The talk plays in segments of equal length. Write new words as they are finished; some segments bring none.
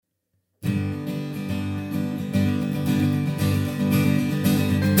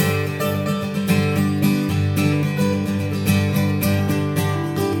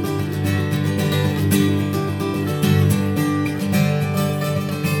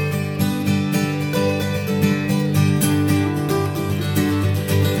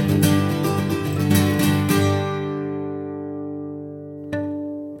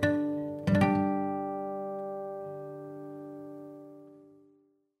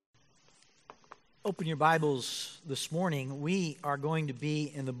Open your Bibles this morning. We are going to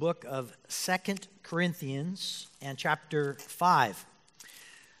be in the book of 2 Corinthians and chapter 5.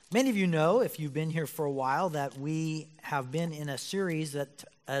 Many of you know, if you've been here for a while, that we have been in a series that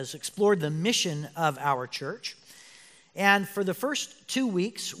has explored the mission of our church. And for the first 2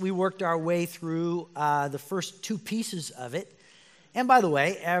 weeks, we worked our way through the first two pieces of it. And by the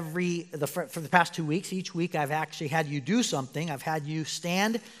way, for the past 2 weeks, each week I've actually had you do something. I've had you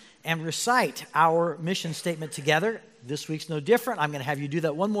stand and recite our mission statement together. This week's no different. I'm going to have you do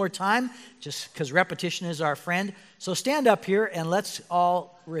that one more time, just because repetition is our friend. So stand up here and let's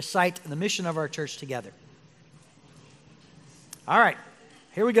all recite the mission of our church together. All right,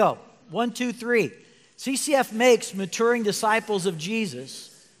 here we go. 1, 2, 3. CCF makes maturing disciples of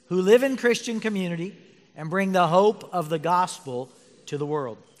Jesus who live in Christian community and bring the hope of the gospel to the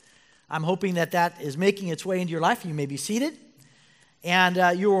world. I'm hoping that that is making its way into your life. You may be seated.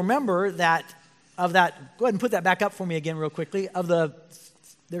 And you'll remember go ahead and put that back up for me again real quickly.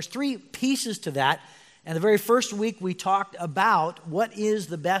 There's 3 pieces to that. And the very first week we talked about what is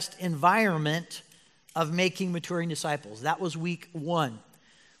the best environment of making maturing disciples. That was week 1.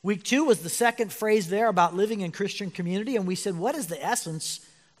 Week 2 was the second phrase there about living in Christian community. And we said, what is the essence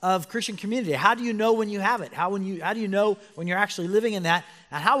of Christian community? How do you know when you have it? How do you know when you're actually living in that?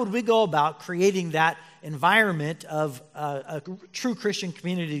 And how would we go about creating that environment of a true Christian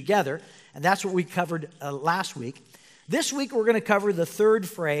community together? And that's what we covered last week. This week we're going to cover the third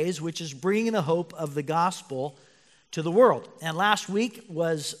phrase, which is bringing the hope of the gospel to the world. And last May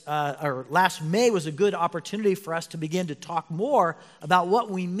was a good opportunity for us to begin to talk more about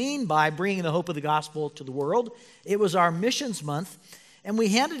what we mean by bringing the hope of the gospel to the world. It was our missions month. And we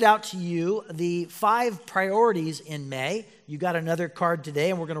handed out to you the 5 priorities in May. You got another card today,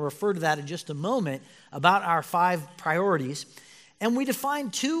 and we're going to refer to that in just a moment about our 5 priorities. And we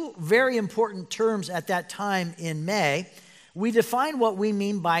defined 2 very important terms at that time in May. We defined what we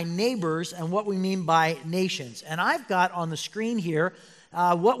mean by neighbors and what we mean by nations. And I've got on the screen here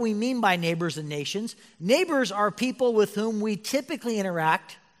what we mean by neighbors and nations. Neighbors are people with whom we typically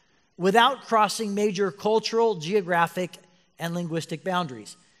interact without crossing major cultural, geographic, and linguistic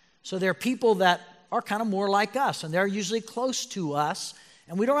boundaries. So they're people that are kind of more like us, and they're usually close to us,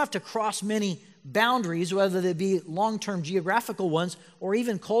 and we don't have to cross many boundaries, whether they be long-term geographical ones or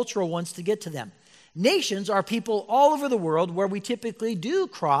even cultural ones, to get to them. Nations are people all over the world where we typically do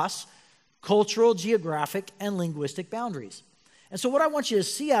cross cultural, geographic, and linguistic boundaries. And so what I want you to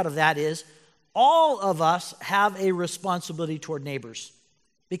see out of that is all of us have a responsibility toward neighbors,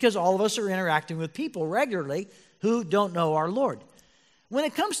 because all of us are interacting with people regularly who don't know our Lord. When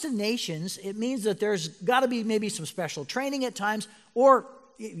it comes to nations, it means that there's got to be maybe some special training at times, or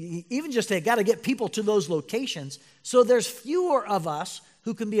even just they got to get people to those locations. So there's fewer of us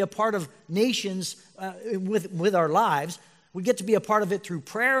who can be a part of nations with our lives. We get to be a part of it through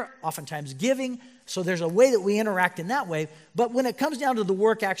prayer, oftentimes giving. So there's a way that we interact in that way. But when it comes down to the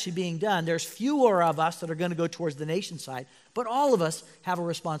work actually being done, there's fewer of us that are going to go towards the nation side. But all of us have a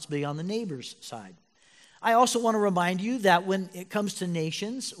responsibility on the neighbor's side. I also want to remind you that when it comes to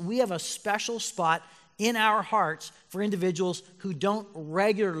nations, we have a special spot in our hearts for individuals who don't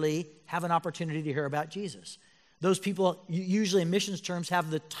regularly have an opportunity to hear about Jesus. Those people, usually in missions terms,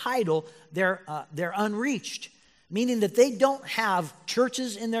 have the title, they're unreached, meaning that they don't have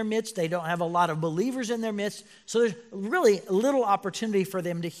churches in their midst, they don't have a lot of believers in their midst, so there's really little opportunity for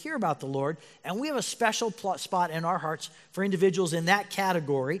them to hear about the Lord, and we have a special spot in our hearts for individuals in that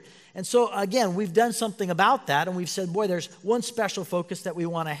category. And so, again, we've done something about that, and we've said, boy, there's one special focus that we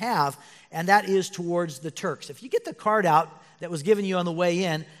want to have, and that is towards the Turks. If you get the card out that was given you on the way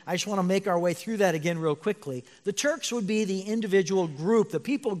in, I just want to make our way through that again real quickly. The Turks would be the individual group, the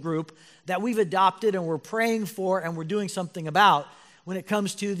people group that we've adopted and we're praying for and we're doing something about when it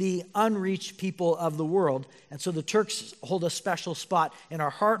comes to the unreached people of the world. And so the Turks hold a special spot in our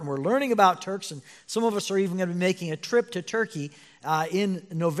heart, and we're learning about Turks, and some of us are even going to be making a trip to Turkey in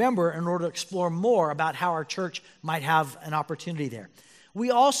November in order to explore more about how our church might have an opportunity there. We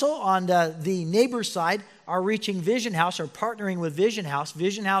also, on the neighbor side, are reaching Vision House or partnering with Vision House.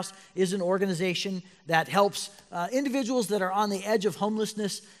 Vision House is an organization that helps individuals that are on the edge of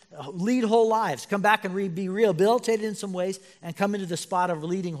homelessness lead whole lives, come back and be rehabilitated in some ways, and come into the spot of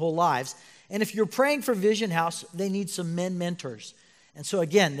leading whole lives. And if you're praying for Vision House, they need some men mentors. And so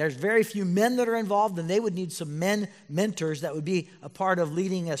again, there's very few men that are involved, and they would need some men mentors that would be a part of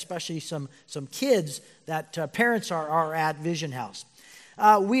leading, especially some kids that parents are at Vision House.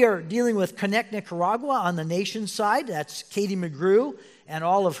 We are dealing with Connect Nicaragua on the nation side. That's Katie McGrew and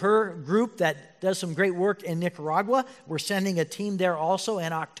all of her group that does some great work in Nicaragua. We're sending a team there also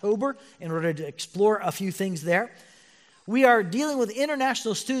in October in order to explore a few things there. We are dealing with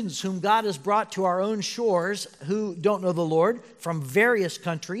international students whom God has brought to our own shores who don't know the Lord from various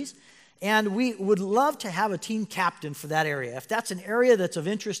countries. And we would love to have a team captain for that area. If that's an area that's of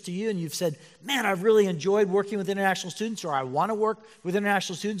interest to you and you've said, man, I've really enjoyed working with international students, or I want to work with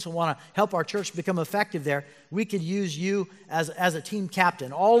international students and want to help our church become effective there, we could use you as a team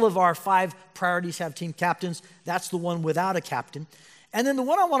captain. All of our 5 priorities have team captains. That's the one without a captain. And then the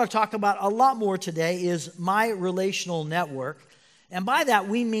one I want to talk about a lot more today is my relational network. And by that,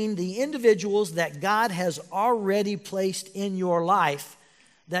 we mean the individuals that God has already placed in your life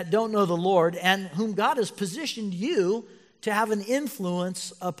that don't know the Lord and whom God has positioned you to have an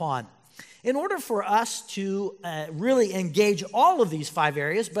influence upon. In order for us to really engage all of these 5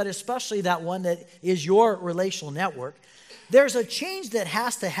 areas, but especially that one that is your relational network, there's a change that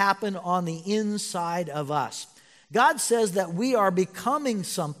has to happen on the inside of us. God says that we are becoming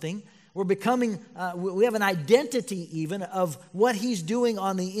something. We're becoming, we have an identity even of what He's doing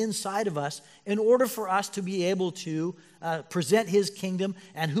on the inside of us in order for us to be able to present His kingdom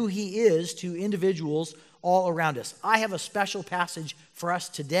and who He is to individuals all around us. I have a special passage for us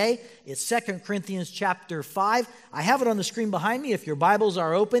today. It's 2 Corinthians chapter 5. I have it on the screen behind me. If your Bibles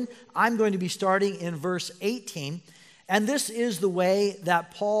are open, I'm going to be starting in verse 18. And this is the way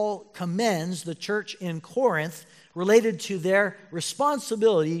that Paul commends the church in Corinth related to their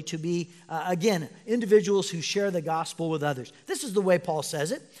responsibility to be, again, individuals who share the gospel with others. This is the way Paul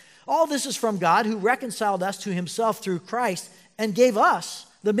says it. All this is from God, who reconciled us to Himself through Christ and gave us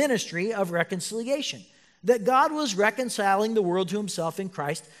the ministry of reconciliation. That God was reconciling the world to Himself in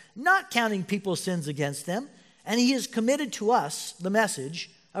Christ, not counting people's sins against them, and He has committed to us the message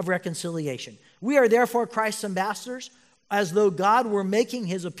of reconciliation. We are therefore Christ's ambassadors, as though God were making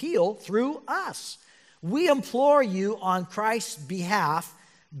His appeal through us. We implore you on Christ's behalf,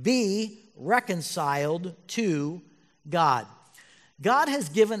 be reconciled to God. God has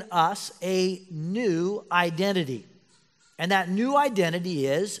given us a new identity. And that new identity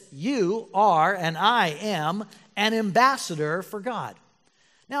is you are and I am an ambassador for God.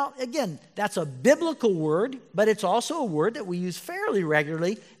 Now, again, that's a biblical word, but it's also a word that we use fairly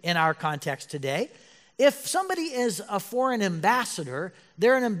regularly in our context today. If somebody is a foreign ambassador,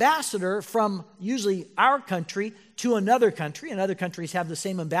 they're an ambassador from usually our country to another country, and other countries have the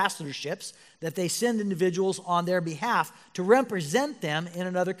same ambassadorships that they send individuals on their behalf to represent them in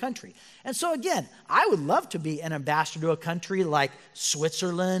another country. And so again, I would love to be an ambassador to a country like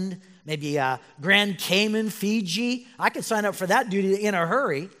Switzerland, maybe Grand Cayman, Fiji. I could sign up for that duty in a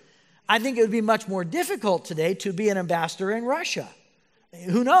hurry. I think it would be much more difficult today to be an ambassador in Russia.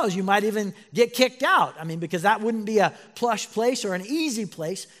 Who knows, you might even get kicked out. I mean, because that wouldn't be a plush place or an easy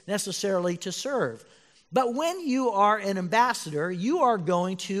place necessarily to serve. But when you are an ambassador, you are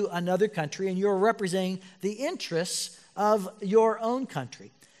going to another country and you're representing the interests of your own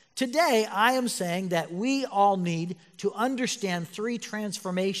country. Today, I am saying that we all need to understand 3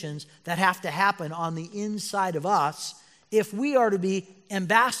 transformations that have to happen on the inside of us if we are to be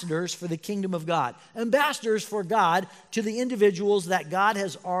ambassadors for the kingdom of God, ambassadors for God to the individuals that God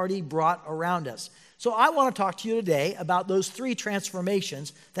has already brought around us. So I want to talk to you today about those 3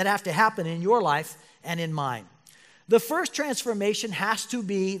 transformations that have to happen in your life and in mine. The first transformation has to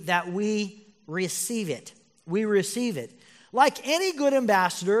be that we receive it. We receive it. Like any good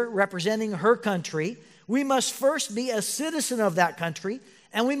ambassador representing her country, we must first be a citizen of that country,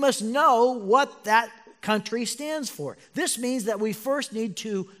 and we must know what that country stands for. This means that we first need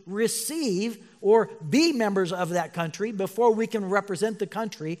to receive or be members of that country before we can represent the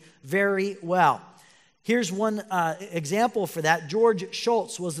country very well. Here's one example for that. George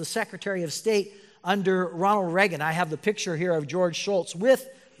Shultz was the Secretary of State under Ronald Reagan. I have the picture here of George Shultz with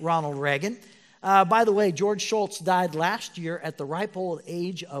Ronald Reagan. By the way, George Shultz died last year at the ripe old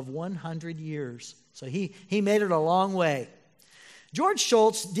age of 100 years. So he made it a long way. George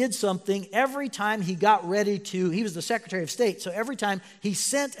Shultz did something every time he got ready to, he was the Secretary of State, so every time he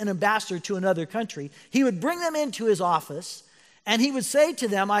sent an ambassador to another country, he would bring them into his office and he would say to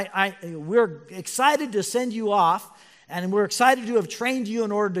them, we're excited to send you off and we're excited to have trained you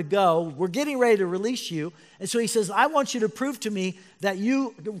in order to go. We're getting ready to release you. And so he says, I want you to prove to me that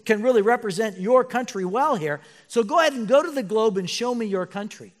you can really represent your country well here. So go ahead and go to the globe and show me your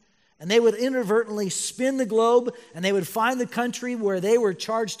country. And they would inadvertently spin the globe, and they would find the country where they were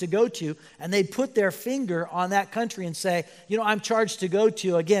charged to go to, and they'd put their finger on that country and say, I'm charged to go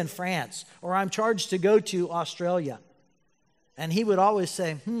to, again, France, or I'm charged to go to Australia. And he would always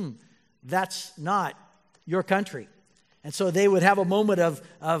say, that's not your country. And so they would have a moment of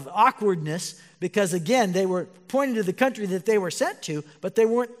awkwardness because, again, they were pointing to the country that they were sent to, but they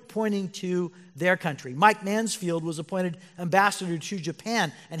weren't pointing to their country. Mike Mansfield was appointed ambassador to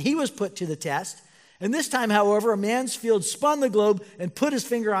Japan, and he was put to the test. And this time, however, Mansfield spun the globe and put his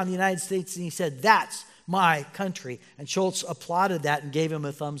finger on the United States, and he said, that's my country. And Schultz applauded that and gave him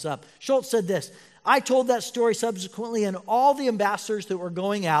a thumbs up. Schultz said this, I told that story subsequently, and all the ambassadors that were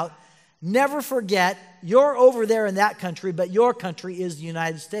going out, never forget, you're over there in that country, but your country is the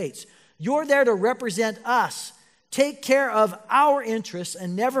United States. You're there to represent us. Take care of our interests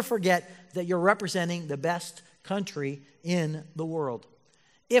and never forget that you're representing the best country in the world.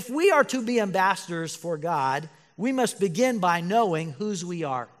 If we are to be ambassadors for God, we must begin by knowing whose we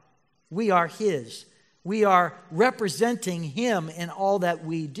are. We are His. We are representing Him in all that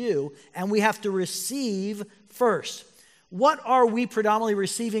we do, and we have to receive first. What are we predominantly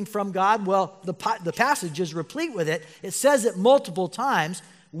receiving from God? Well, the passage is replete with it. It says it multiple times.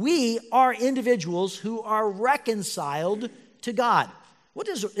 We are individuals who are reconciled to God. What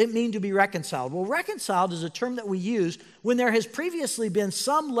does it mean to be reconciled? Well, reconciled is a term that we use when there has previously been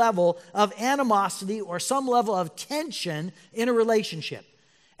some level of animosity or some level of tension in a relationship.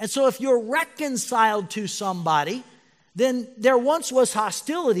 And so if you're reconciled to somebody, then there once was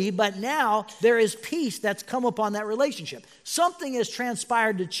hostility, but now there is peace that's come upon that relationship. Something has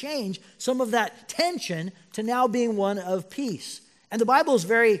transpired to change some of that tension to now being one of peace. And the Bible is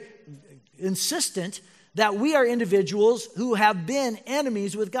very insistent that we are individuals who have been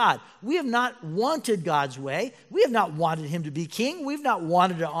enemies with God. We have not wanted God's way. We have not wanted Him to be king. We've not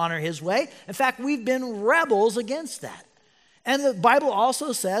wanted to honor His way. In fact, we've been rebels against that. And the Bible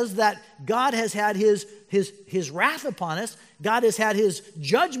also says that God has had his wrath upon us. God has had His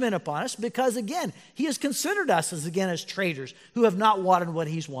judgment upon us because, again, He has considered us as traitors who have not wanted what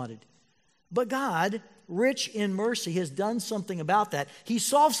He's wanted. But God, rich in mercy, has done something about that. He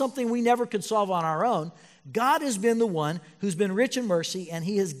solved something we never could solve on our own. God has been the one who's been rich in mercy, and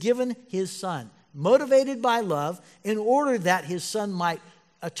He has given His Son, motivated by love, in order that His Son might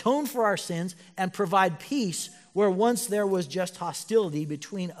atone for our sins and provide peace where once there was just hostility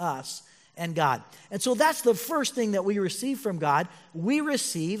between us and God. And so that's the first thing that we receive from God. We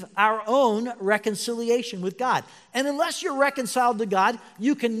receive our own reconciliation with God. And unless you're reconciled to God,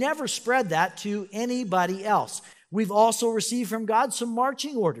 you can never spread that to anybody else. We've also received from God some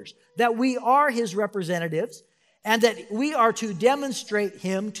marching orders, that we are His representatives and that we are to demonstrate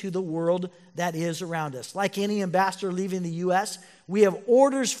Him to the world that is around us. Like any ambassador leaving the U.S., we have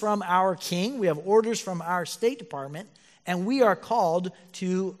orders from our king, we have orders from our State Department, and we are called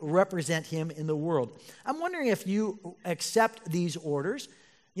to represent Him in the world. I'm wondering if you accept these orders.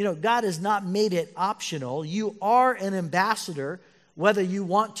 You know, God has not made it optional. You are an ambassador, whether you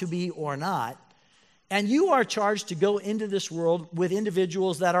want to be or not. And you are charged to go into this world with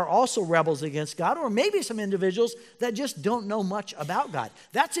individuals that are also rebels against God, or maybe some individuals that just don't know much about God.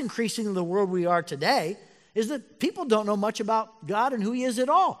 That's increasing in the world we are today, is that people don't know much about God and who He is at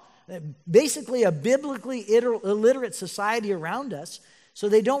all. Basically a biblically illiterate society around us, so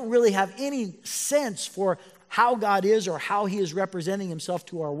they don't really have any sense for how God is or how He is representing Himself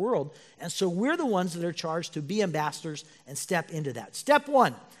to our world. And so we're the ones that are charged to be ambassadors and step into that. Step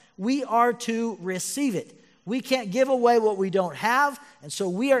one, we are to receive it. We can't give away what we don't have, and so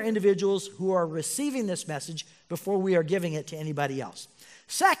we are individuals who are receiving this message before we are giving it to anybody else.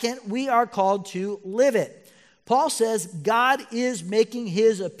 Second, we are called to live it. Paul says God is making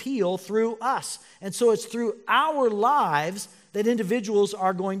His appeal through us, and so it's through our lives that individuals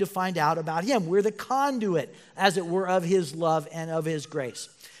are going to find out about Him. We're the conduit, as it were, of His love and of His grace.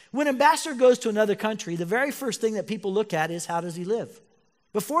 When an ambassador goes to another country, the very first thing that people look at is, how does he live?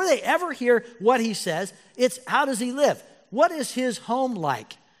 Before they ever hear what he says, it's, how does he live? What is his home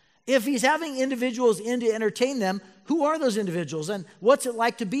like? If he's having individuals in to entertain them, who are those individuals and what's it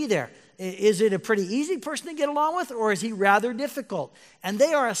like to be there? Is it a pretty easy person to get along with, or is he rather difficult? And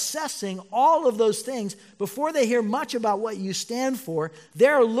they are assessing all of those things before they hear much about what you stand for.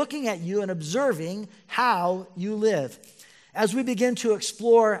 They're looking at you and observing how you live. As we begin to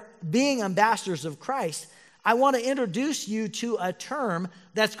explore being ambassadors of Christ, I want to introduce you to a term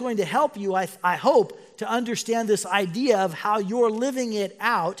that's going to help you, I hope, to understand this idea of how you're living it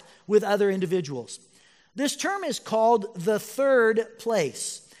out with other individuals. This term is called the third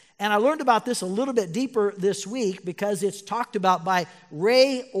place. And I learned about this a little bit deeper this week because it's talked about by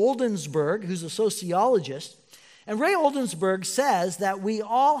Ray Oldensberg, who's a sociologist. And Ray Oldensberg says that we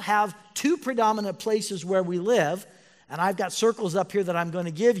all have two predominant places where we live. And I've got circles up here that I'm going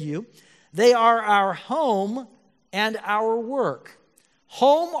to give you. They are our home and our work.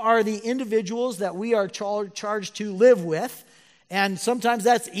 Home are the individuals that we are charged to live with. And sometimes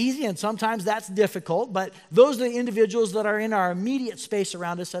that's easy and sometimes that's difficult. But those are the individuals that are in our immediate space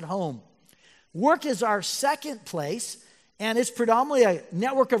around us at home. Work is our second place. And it's predominantly a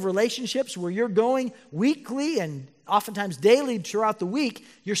network of relationships where you're going weekly and oftentimes daily throughout the week.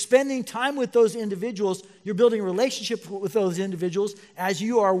 You're spending time with those individuals. You're building a relationship with those individuals as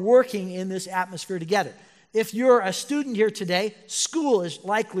you are working in this atmosphere together. If you're a student here today, school is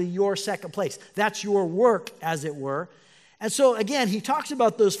likely your second place. That's your work, as it were. And so, again, he talks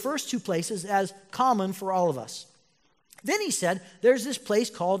about those first two places as common for all of us. Then he said, there's this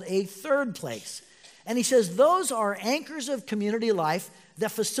place called a third place. And he says, those are anchors of community life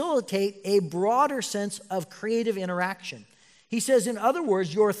that facilitate a broader sense of creative interaction. He says, in other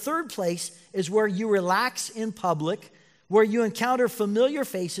words, your third place is where you relax in public, where you encounter familiar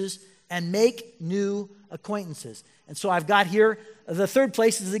faces and make new acquaintances. And so I've got here, the third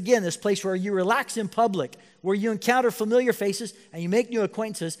place is, again, this place where you relax in public, where you encounter familiar faces and you make new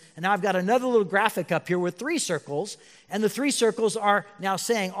acquaintances. And now I've got another little graphic up here with 3 circles. And the 3 circles are now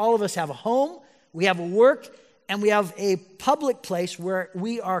saying all of us have a home, we have a work, and we have a public place where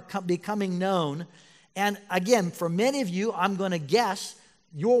we are becoming known. And again, for many of you, I'm going to guess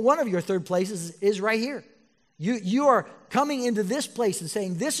one of your third places is right here. You are coming into this place and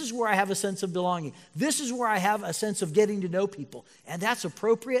saying, this is where I have a sense of belonging. This is where I have a sense of getting to know people. And that's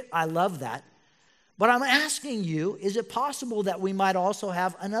appropriate. I love that. But I'm asking you, is it possible that we might also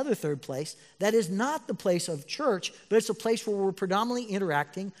have another third place that is not the place of church, but it's a place where we're predominantly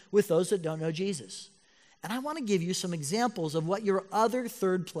interacting with those that don't know Jesus? And I want to give you some examples of what your other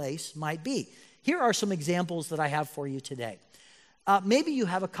third place might be. Here are some examples that I have for you today. Maybe you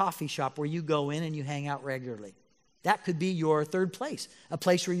have a coffee shop where you go in and you hang out regularly. That could be your third place, a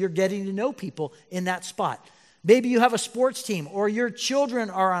place where you're getting to know people in that spot. Maybe you have a sports team or your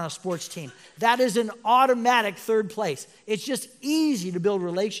children are on a sports team. That is an automatic third place. It's just easy to build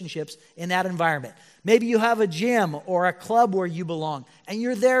relationships in that environment. Maybe you have a gym or a club where you belong and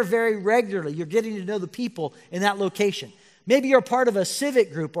you're there very regularly. You're getting to know the people in that location. Maybe you're part of a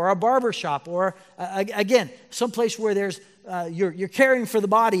civic group or a barber shop or, again, someplace where there's you're caring for the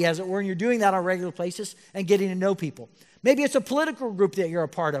body, as it were, and you're doing that on regular places and getting to know people. Maybe it's a political group that you're a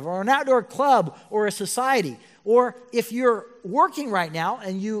part of, or an outdoor club, or a society. Or if you're working right now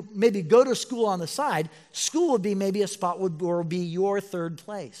and you maybe go to school on the side, school would be maybe a spot where would be your third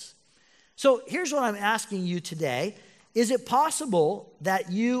place. So here's what I'm asking you today. Is it possible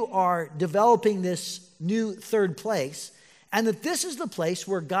that you are developing this new third place, and that this is the place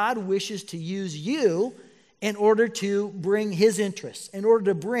where God wishes to use you in order to bring his interests, in order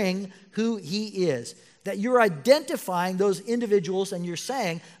to bring who he is? That you're identifying those individuals and you're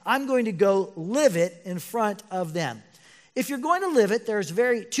saying, I'm going to go live it in front of them. If you're going to live it, there's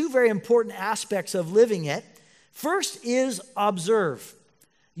two very important aspects of living it. First is observe.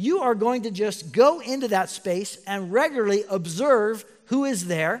 You are going to just go into that space and regularly observe who is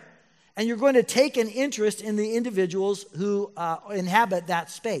there, and you're going to take an interest in the individuals who inhabit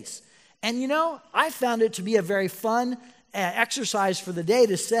that space. And I found it to be a very fun exercise for the day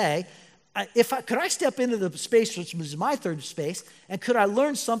to say, could I step into the space which was my third space, and could I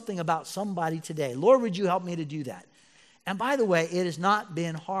learn something about somebody today? Lord, would you help me to do that? And by the way, it has not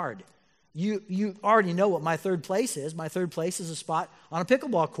been hard. You already know what my third place is. My third place is a spot on a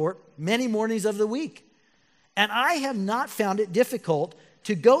pickleball court many mornings of the week. And I have not found it difficult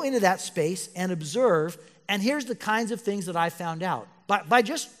to go into that space and observe, and here's the kinds of things that I found out. By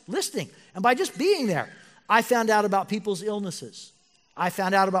just listening and by just being there, I found out about people's illnesses. I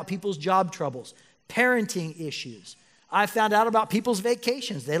found out about people's job troubles, parenting issues. I found out about people's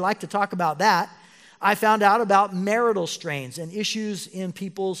vacations. They like to talk about that. I found out about marital strains and issues in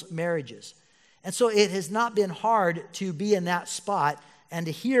people's marriages. And so it has not been hard to be in that spot and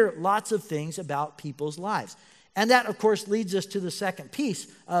to hear lots of things about people's lives. And that, of course, leads us to the second piece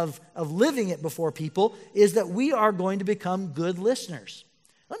of living it before people, is that we are going to become good listeners.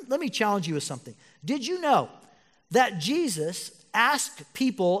 Let me challenge you with something. Did you know that Jesus asked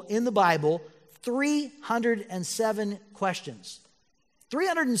people in the Bible 307 questions?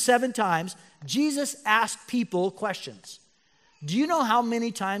 307 times, Jesus asked people questions. Do you know how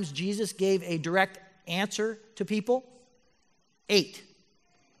many times Jesus gave a direct answer to people? 8.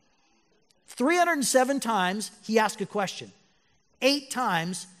 307 times he asked a question. 8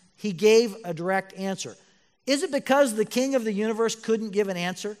 times he gave a direct answer. Is it because the king of the universe couldn't give an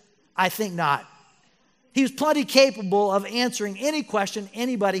answer? I think not. He was plenty capable of answering any question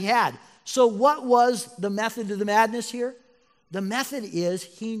anybody had. So what was the method to the madness here? The method is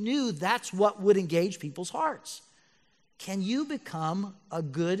he knew that's what would engage people's hearts. can you become a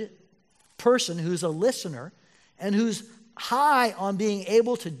good person who's a listener and who's high on being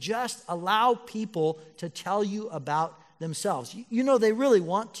able to just allow people to tell you about themselves? You know they really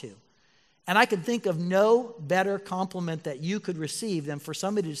want to. And I can think of no better compliment that you could receive than for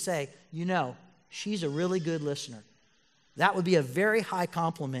somebody to say, you know, she's a really good listener. That would be a very high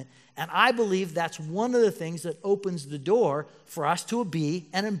compliment. And I believe that's one of the things that opens the door for us to be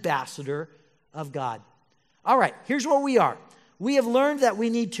an ambassador of God. All right, here's where we are. We have learned that we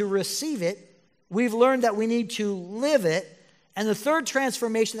need to receive it. We've learned that we need to live it. And the third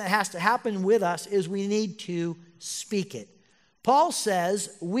transformation that has to happen with us is we need to speak it. Paul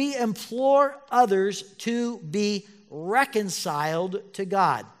says we implore others to be reconciled to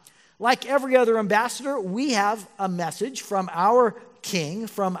God. Like every other ambassador, we have a message from our king,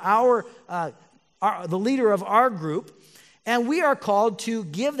 from the leader of our group, and we are called to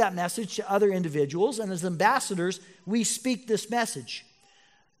give that message to other individuals. And as ambassadors, we speak this message.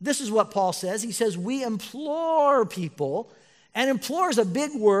 This is what Paul says. He says we implore people, and implore is a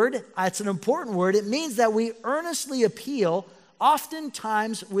big word. It's an important word. It means that we earnestly appeal,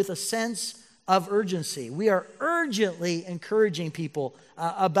 oftentimes with a sense of urgency. We are urgently encouraging people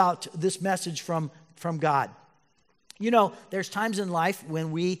about this message from God. You know, there's times in life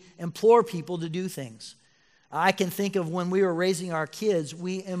when we implore people to do things. I can think of when we were raising our kids,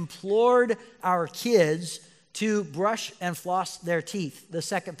 we implored our kids to brush and floss their teeth. The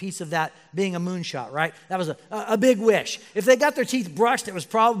second piece of that being a moonshot, right? That was a big wish. If they got their teeth brushed, it was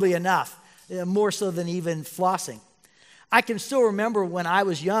probably enough, more so than even flossing. I can still remember when I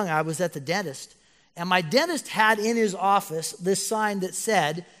was young, I was at the dentist, and my dentist had in his office this sign that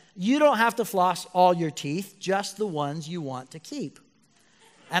said, you don't have to floss all your teeth, just the ones you want to keep.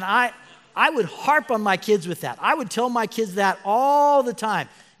 And I would harp on my kids with that. I would tell my kids that all the time.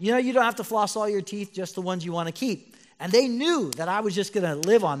 You know, you don't have to floss all your teeth, just the ones you want to keep. And they knew that I was just going to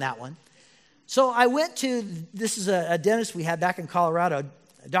live on that one. So I went to, this is a dentist we had back in Colorado,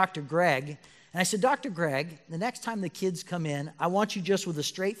 Dr. Greg. And I said, Dr. Greg, the next time the kids come in, I want you just with a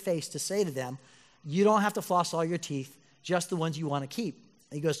straight face to say to them, you don't have to floss all your teeth, just the ones you want to keep.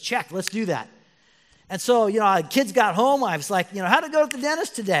 And he goes, check, let's do that. And so, you know, kids got home. I was like, you know, how'd it go at the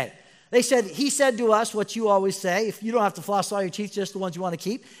dentist today? He said to us what you always say, if you don't have to floss all your teeth, just the ones you want to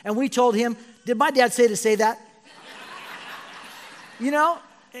keep. And we told him, did my dad say to say that? You know,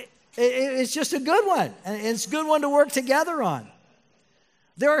 it's just a good one. And it's a good one to work together on.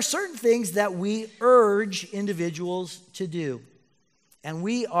 There are certain things that we urge individuals to do. And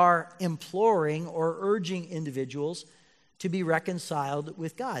we are imploring or urging individuals to be reconciled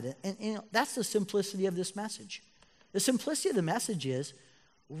with God. And you know, that's the simplicity of this message. The simplicity of the message is,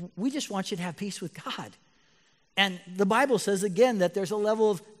 we just want you to have peace with God. And the Bible says, again, that there's a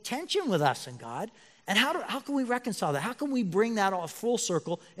level of tension with us and God. And how can we reconcile that? How can we bring that all full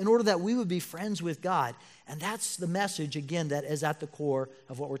circle in order that we would be friends with God? And that's the message, again, that is at the core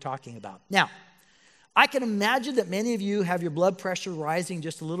of what we're talking about. Now, I can imagine that many of you have your blood pressure rising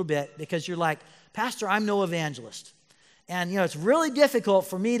just a little bit because you're like, Pastor, I'm no evangelist. And, you know, it's really difficult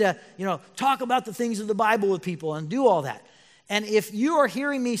for me to, you know, talk about the things of the Bible with people and do all that. And if you are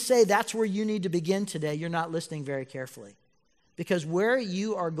hearing me say that's where you need to begin today, you're not listening very carefully. Because where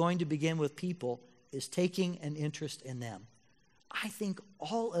you are going to begin with people is taking an interest in them. I think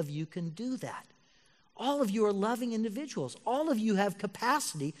all of you can do that. All of you are loving individuals. All of you have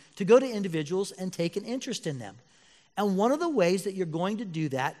capacity to go to individuals and take an interest in them. And one of the ways that you're going to do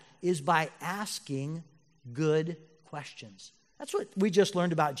that is by asking good questions. That's what we just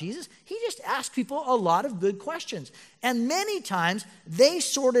learned about Jesus. He just asked people a lot of good questions. And many times they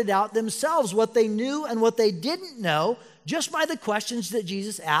sorted out themselves what they knew and what they didn't know just by the questions that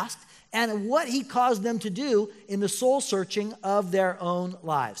Jesus asked and what he caused them to do in the soul searching of their own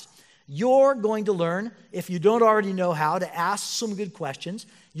lives. You're going to learn, if you don't already know how, to ask some good questions.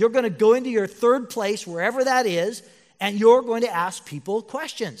 You're going to go into your third place, wherever that is, and you're going to ask people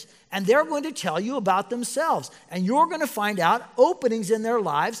questions. And they're going to tell you about themselves. And you're going to find out openings in their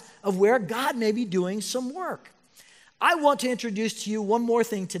lives of where God may be doing some work. I want to introduce to you one more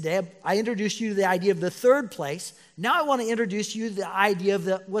thing today. I introduced you to the idea of the third place. Now I want to introduce you to the idea of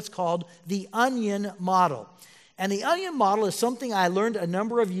what's called the onion model. And the onion model is something I learned a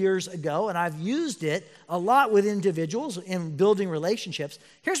number of years ago, and I've used it a lot with individuals in building relationships.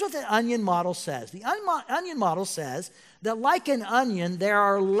 Here's what the onion model says. The onion model says that like an onion, there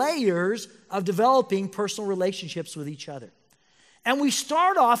are layers of developing personal relationships with each other. And we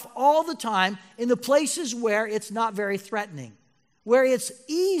start off all the time in the places where it's not very threatening, where it's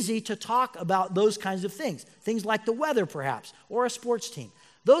easy to talk about those kinds of things. Things like the weather, perhaps, or a sports team.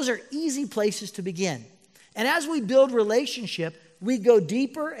 Those are easy places to begin. And as we build relationship, we go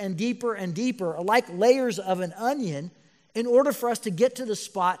deeper and deeper and deeper, like layers of an onion, in order for us to get to the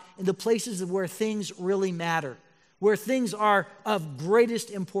spot in the places where things really matter, where things are of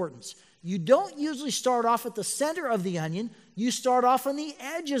greatest importance. You don't usually start off at the center of the onion. You start off on the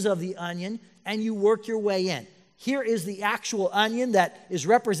edges of the onion, and you work your way in. Here is the actual onion that is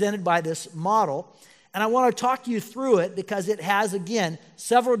represented by this model. And I want to talk you through it because it has, again,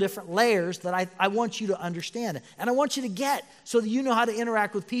 several different layers that I want you to understand. And I want you to get so that you know how to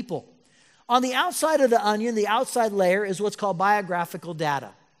interact with people. On the outside of the onion, the outside layer is what's called biographical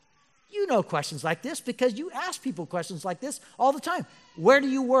data. You know questions like this because you ask people questions like this all the time. Where do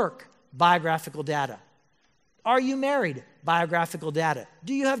you work? Biographical data. Are you married? Biographical data.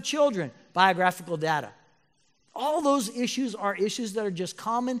 Do you have children? Biographical data. All those issues are issues that are just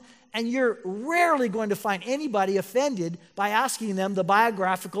common, and you're rarely going to find anybody offended by asking them the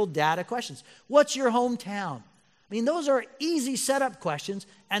biographical data questions. What's your hometown? I mean, those are easy setup questions,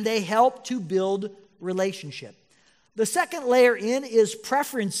 and they help to build relationship. The second layer in is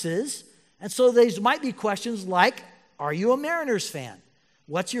preferences, and so these might be questions like, are you a Mariners fan?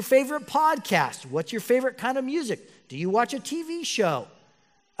 What's your favorite podcast? What's your favorite kind of music? Do you watch a TV show?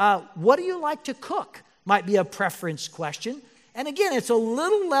 What do you like to cook? Might be a preference question. And again, it's a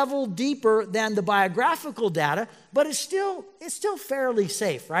little level deeper than the biographical data, but it's still fairly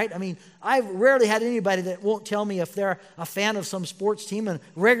safe, right? I mean, I've rarely had anybody that won't tell me if they're a fan of some sports team and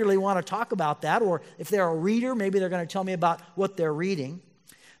regularly want to talk about that, or if they're a reader, maybe they're going to tell me about what they're reading.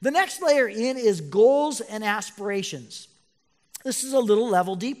 The next layer in is goals and aspirations. This is a little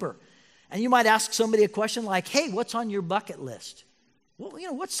level deeper. And you might ask somebody a question like, hey, what's on your bucket list? Well,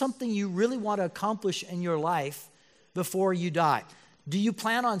 what's something you really want to accomplish in your life before you die? Do you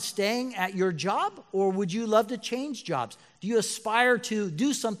plan on staying at your job, or would you love to change jobs? Do you aspire to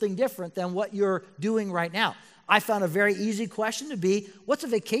do something different than what you're doing right now? I found a very easy question to be, what's a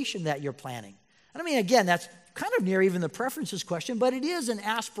vacation that you're planning? And I mean, again, that's kind of near even the preferences question, but it is an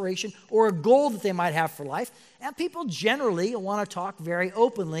aspiration or a goal that they might have for life. And people generally want to talk very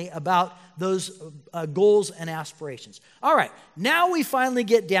openly about those goals and aspirations. All right, now we finally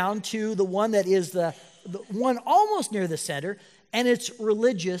get down to the one that is the one almost near the center, and it's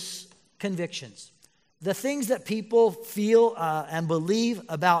religious convictions. The things that people feel and believe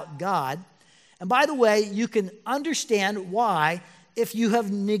about God. And by the way, you can understand why if you have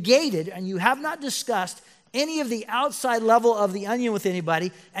negated and you have not discussed any of the outside level of the onion with anybody,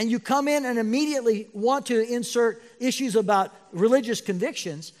 and you come in and immediately want to insert issues about religious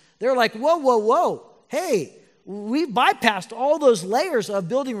convictions, they're like, whoa, whoa, whoa. Hey, we've bypassed all those layers of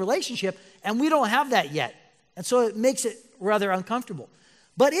building relationship, and we don't have that yet. And so it makes it rather uncomfortable.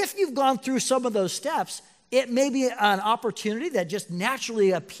 But if you've gone through some of those steps, it may be an opportunity that just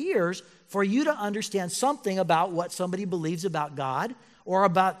naturally appears for you to understand something about what somebody believes about God or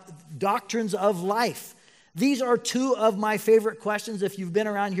about doctrines of life. These are two of my favorite questions. If you've been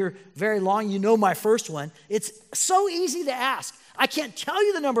around here very long, you know my first one. It's so easy to ask. I can't tell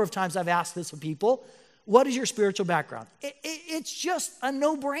you the number of times I've asked this of people. What is your spiritual background? It's just a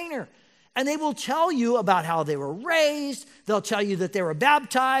no-brainer. And they will tell you about how they were raised. They'll tell you that they were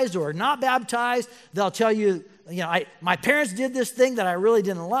baptized or not baptized. They'll tell you, my parents did this thing that I really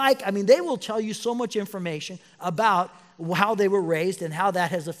didn't like. I mean, they will tell you so much information about how they were raised and how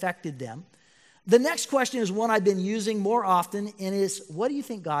that has affected them. The next question is one I've been using more often, and is, what do you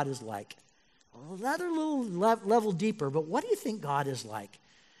think God is like? Another little level deeper, but what do you think God is like?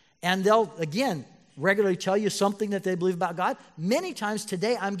 And they'll, again, regularly tell you something that they believe about God. Many times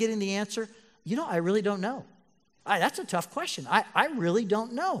today, I'm getting the answer, I really don't know. That's a tough question. I really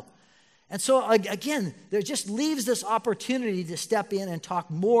don't know. And so, again, there just leaves this opportunity to step in and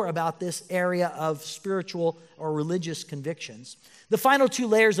talk more about this area of spiritual or religious convictions. The final two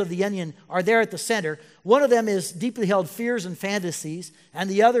layers of the onion are there at the center. One of them is deeply held fears and fantasies, and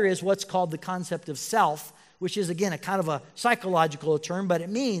the other is what's called the concept of self, which is, again, a kind of a psychological term, but it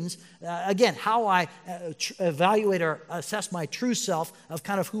means, again, how I evaluate or assess my true self of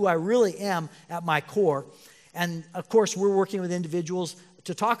kind of who I really am at my core. And, of course, we're working with individuals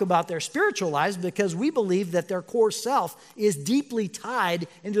to talk about their spiritual lives because we believe that their core self is deeply tied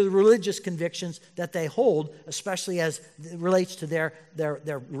into the religious convictions that they hold, especially as it relates to their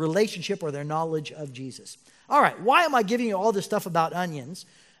relationship or their knowledge of Jesus. All right, why am I giving you all this stuff about onions?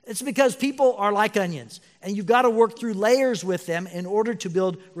 It's because people are like onions, and you've got to work through layers with them in order to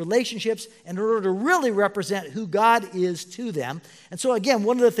build relationships, in order to really represent who God is to them. And so again,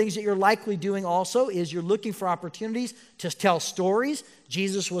 one of the things that you're likely doing also is you're looking for opportunities to tell stories.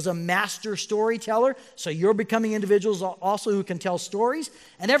 Jesus was a master storyteller, so you're becoming individuals also who can tell stories.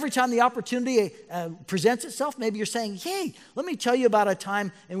 And every time the opportunity presents itself, maybe you're saying, hey, let me tell you about a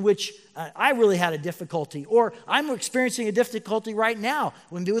time in which I really had a difficulty, or I'm experiencing a difficulty right now,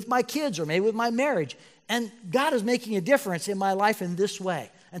 maybe with my kids or maybe with my marriage. And God is making a difference in my life in this way.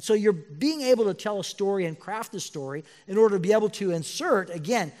 And so you're being able to tell a story and craft a story in order to be able to insert,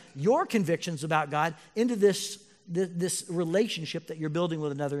 again, your convictions about God into this relationship that you're building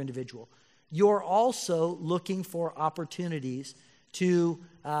with another individual. You're also looking for opportunities to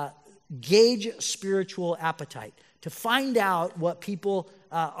gauge spiritual appetite, to find out what people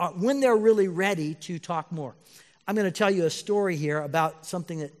are, when they're really ready to talk more. I'm going to tell you a story here about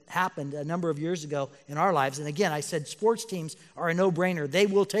something that happened a number of years ago in our lives. And again, I said sports teams are a no-brainer. They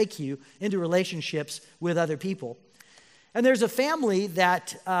will take you into relationships with other people. And there's a family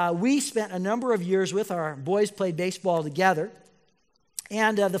that we spent a number of years with. Our boys played baseball together.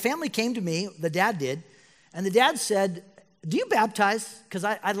 And the family came to me, the dad did, and the dad said, do you baptize? Because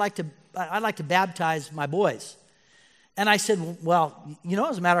I'd like to baptize my boys. And I said, well,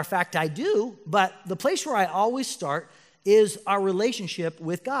 as a matter of fact, I do. But the place where I always start is our relationship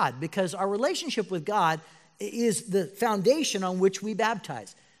with God, because our relationship with God is the foundation on which we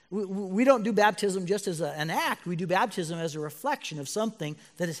baptize. We don't do baptism just as an act. We do baptism as a reflection of something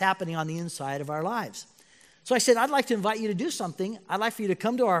that is happening on the inside of our lives. So I said, I'd like to invite you to do something. I'd like for you to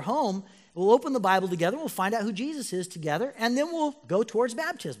come to our home. We'll open the Bible together. We'll find out who Jesus is together, and then we'll go towards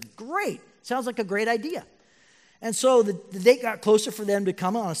baptism. Great. Sounds like a great idea. And so the date got closer for them to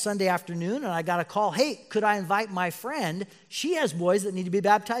come on a Sunday afternoon, and I got a call, hey, could I invite my friend? She has boys that need to be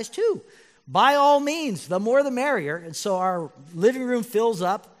baptized too. By all means, the more the merrier. And so our living room fills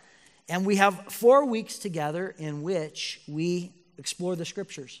up, and we have 4 weeks together in which we explore the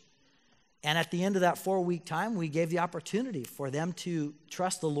Scriptures. And at the end of that 4-week time, we gave the opportunity for them to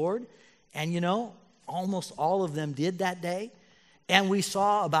trust the Lord. And almost all of them did that day. And we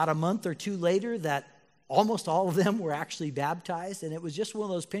saw about a month or two later that almost all of them were actually baptized. And it was just one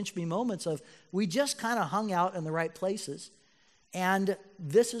of those pinch me moments of we just kind of hung out in the right places. And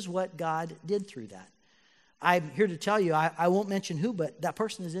this is what God did through that. I'm here to tell you, I won't mention who, but that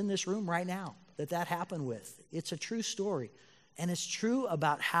person is in this room right now that happened with. It's a true story. And it's true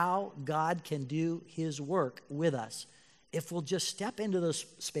about how God can do his work with us if we'll just step into those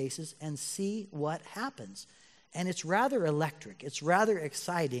spaces and see what happens. And it's rather electric. It's rather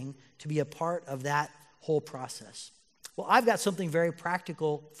exciting to be a part of that whole process. Well, I've got something very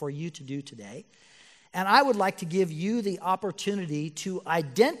practical for you to do today. And I would like to give you the opportunity to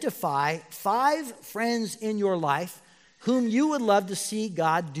identify 5 friends in your life whom you would love to see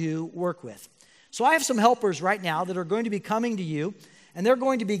God do work with. So I have some helpers right now that are going to be coming to you, and they're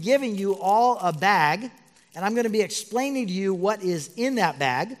going to be giving you all a bag, and I'm going to be explaining to you what is in that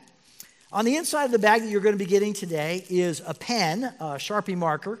bag. On the inside of the bag that you're going to be getting today is a pen, a Sharpie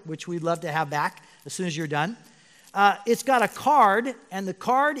marker, which we'd love to have back as soon as you're done. It's got a card, and the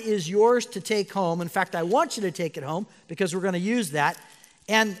card is yours to take home. In fact, I want you to take it home because we're going to use that.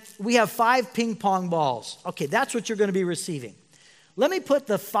 And we have 5 ping pong balls. Okay, that's what you're going to be receiving. Let me put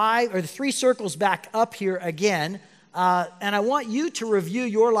the 3 circles back up here again, and I want you to review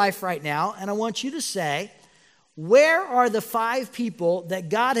your life right now, and I want you to say, where are the 5 people that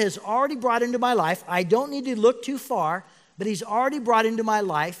God has already brought into my life? I don't need to look too far, but he's already brought into my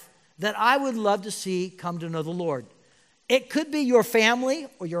life that I would love to see come to know the Lord. It could be your family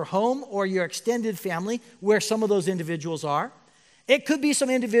or your home or your extended family where some of those individuals are. It could be some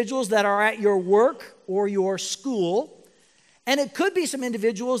individuals that are at your work or your school. And it could be some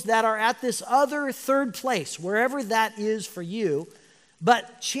individuals that are at this other third place, wherever that is for you.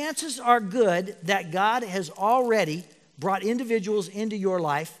 But chances are good that God has already brought individuals into your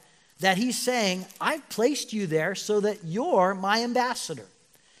life that he's saying, I've placed you there so that you're my ambassador.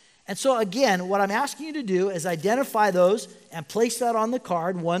 And so again, what I'm asking you to do is identify those and place that on the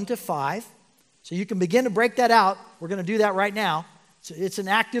card, 1 to 5. So you can begin to break that out. We're going to do that right now. So it's an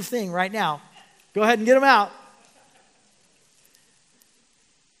active thing right now. Go ahead and get them out.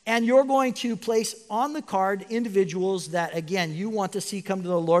 And you're going to place on the card individuals that, again, you want to see come to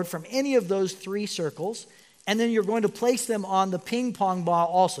the Lord from any of those 3 circles. And then you're going to place them on the ping pong ball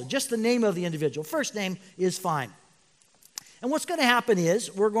also. Just the name of the individual. First name is fine. And what's going to happen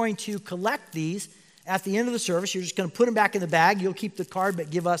is we're going to collect these at the end of the service. You're just going to put them back in the bag. You'll keep the card, but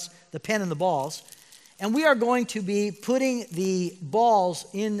give us the pen and the balls. And we are going to be putting the balls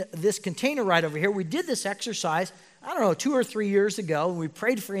in this container right over here. We did this exercise 2 or 3 years ago, and we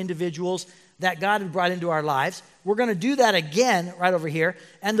prayed for individuals that God had brought into our lives. We're going to do that again right over here.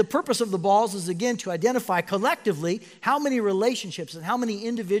 And the purpose of the balls is, again, to identify collectively how many relationships and how many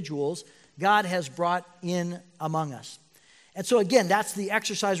individuals God has brought in among us. And so, again, that's the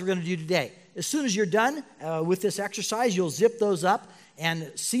exercise we're going to do today. As soon as you're done with this exercise, you'll zip those up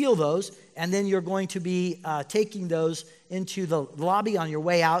and seal those, and then you're going to be taking those into the lobby on your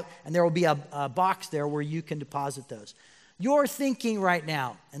way out, and there will be a box there where you can deposit those. You're thinking right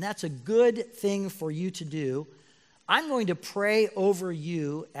now, and that's a good thing for you to do. I'm going to pray over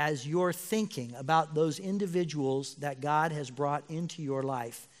you as you're thinking about those individuals that God has brought into your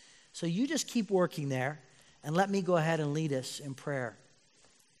life. So you just keep working there, and let me go ahead and lead us in prayer.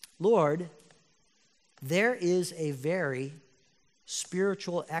 Lord, there is a very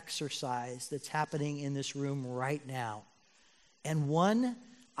spiritual exercise that's happening in this room right now, and one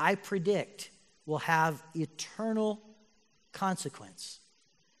I predict will have eternal consequence.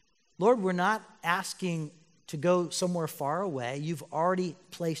 Lord, we're not asking to go somewhere far away. You've already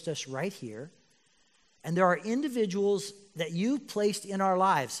placed us right here. And there are individuals that you've placed in our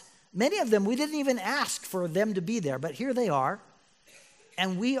lives. Many of them, we didn't even ask for them to be there, but here they are.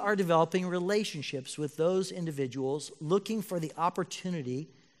 And we are developing relationships with those individuals, looking for the opportunity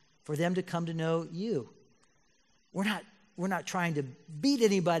for them to come to know you. We're not trying to beat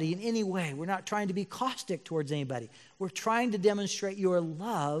anybody in any way. We're not trying to be caustic towards anybody. We're trying to demonstrate your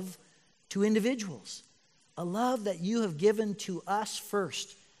love to individuals, a love that you have given to us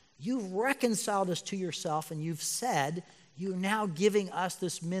first. You've reconciled us to yourself, and you've said you're now giving us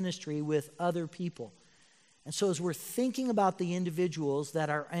this ministry with other people. And so as we're thinking about the individuals that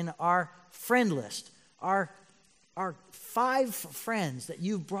are in our friend list, our 5 friends that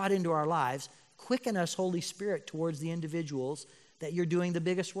you've brought into our lives, quicken us, Holy Spirit, towards the individuals that you're doing the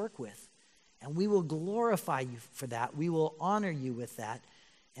biggest work with. And we will glorify you for that. We will honor you with that.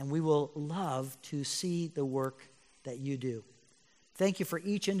 And we will love to see the work that you do. Thank you for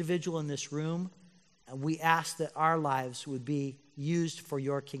each individual in this room. And we ask that our lives would be used for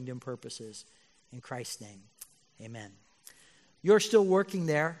your kingdom purposes. In Christ's name, amen. You're still working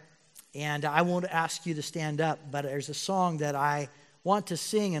there, and I won't ask you to stand up, but there's a song that I want to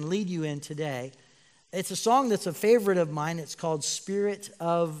sing and lead you in today. It's a song that's a favorite of mine. It's called Spirit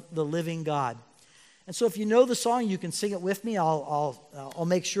of the Living God. And so if you know the song, you can sing it with me. I'll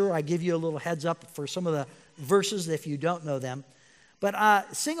make sure I give you a little heads up for some of the verses if you don't know them.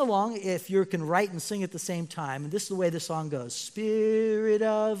 But sing along if you can write and sing at the same time. And this is the way the song goes. Spirit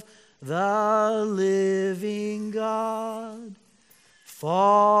of the living God,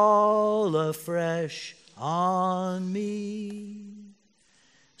 fall afresh on me.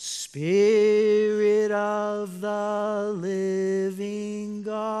 Spirit of the living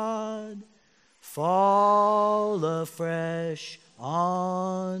God, fall afresh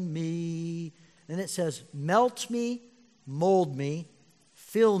on me. And it says, melt me, mold me,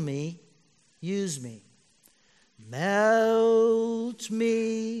 fill me, use me. Melt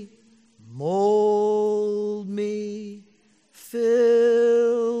me, mold me,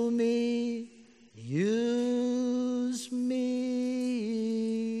 fill me, use me.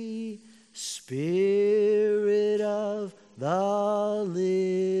 Spirit of the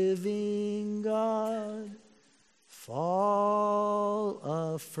living God, fall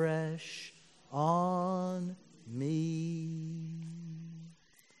afresh on me.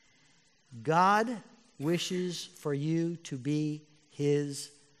 God wishes for you to be his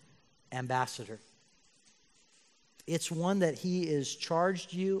ambassador. It's one that he has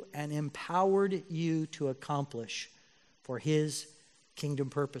charged you and empowered you to accomplish for his kingdom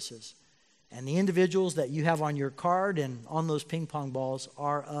purposes. And the individuals that you have on your card and on those ping pong balls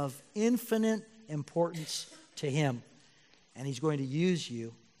are of infinite importance to him. And he's going to use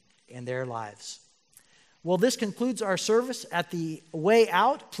you in their lives. Well, this concludes our service. At the way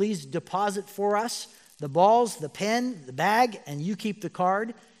out, please deposit for us the balls, the pen, the bag, and you keep the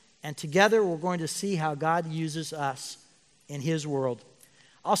card. And together we're going to see how God uses us in his world.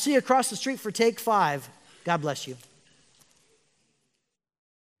 I'll see you across the street for Take 5. God bless you.